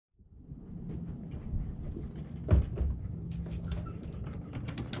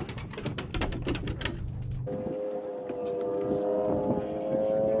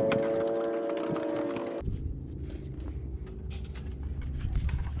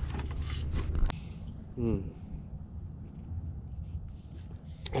Hi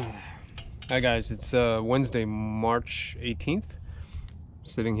guys, it's Wednesday, March 18th.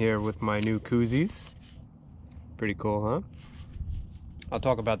 Sitting here with my new koozies. Pretty cool, huh? I'll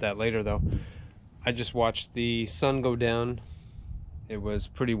talk about that later though. I just watched the sun go down. It was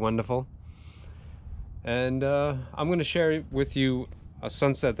pretty wonderful. And I'm going to share with you a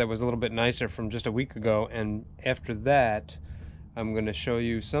sunset that was a little bit nicer from just a week ago. And after that, I'm going to show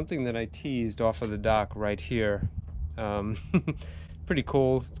you something that I teased off of the dock right here. Pretty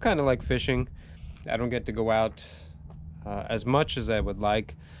cool. It's kind of like fishing. I don't get to go out as much as I would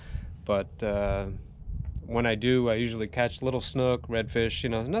like, but when I do, I usually catch little snook, redfish,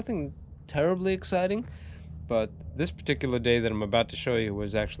 nothing terribly exciting, but this particular day that I'm about to show you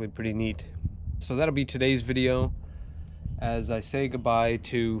was actually pretty neat. So that'll be today's video as I say goodbye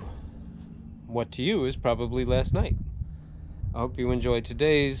to what to you is probably last night. I hope you enjoyed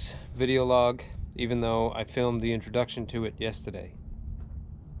today's video log, even though I filmed the introduction to it yesterday.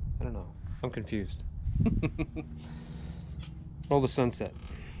 I don't know, I'm confused. Roll the sunset.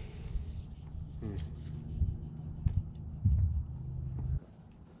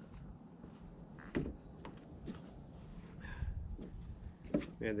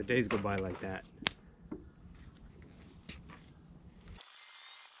 Man, the days go by like that.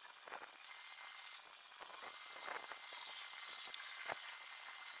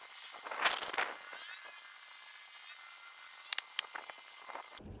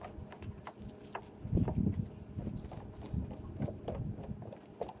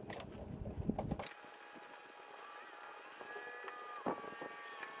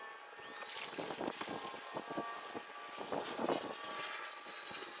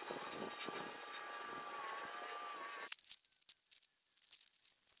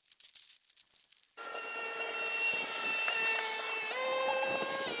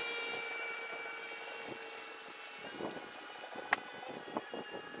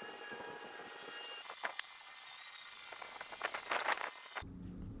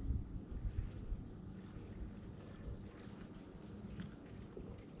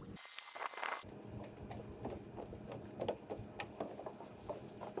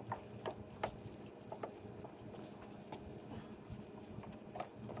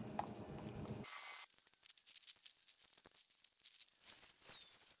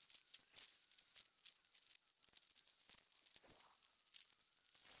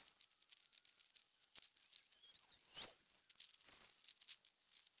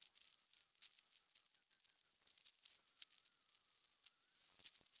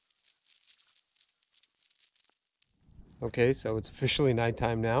 Okay, so it's officially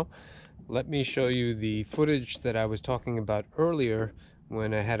nighttime now. Let me show you the footage that I was talking about earlier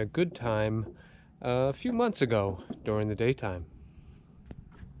when I had a good time a few months ago during the daytime.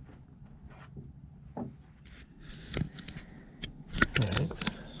 All right.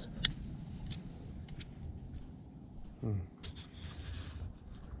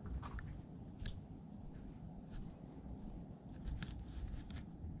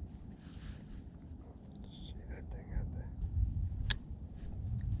 See that thing out there?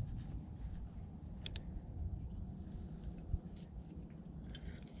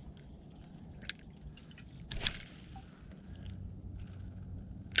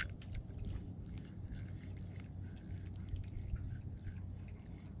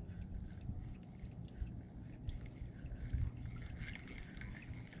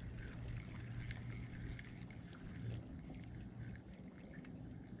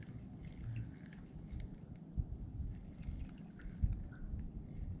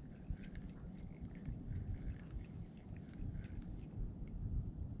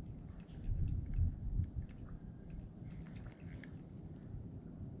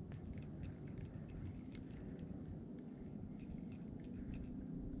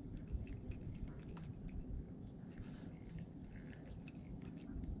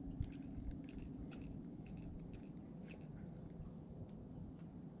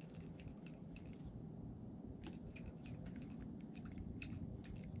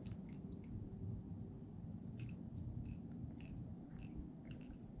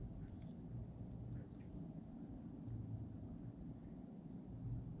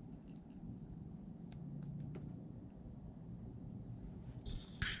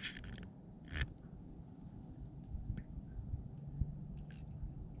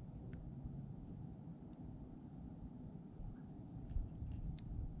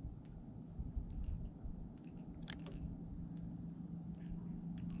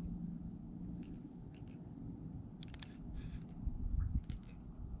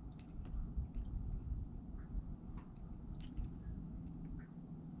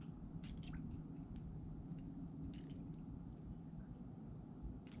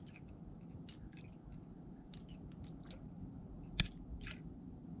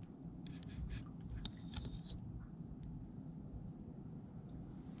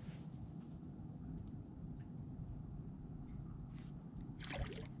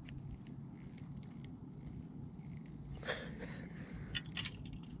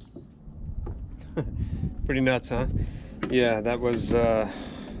 Pretty nuts, huh? Yeah, that was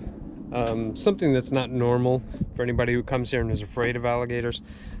something that's not normal for anybody who comes here and is afraid of alligators.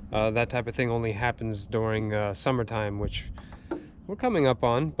 That type of thing only happens during summertime, which we're coming up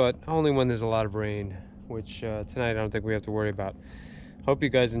on, but only when there's a lot of rain, which tonight I don't think we have to worry about. Hope you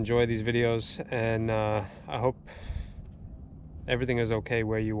guys enjoy these videos, and I hope everything is okay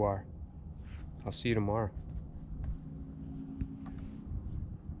where you are. I'll see you tomorrow.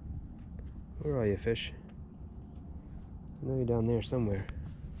 Where are you, fish? I know you're down there somewhere.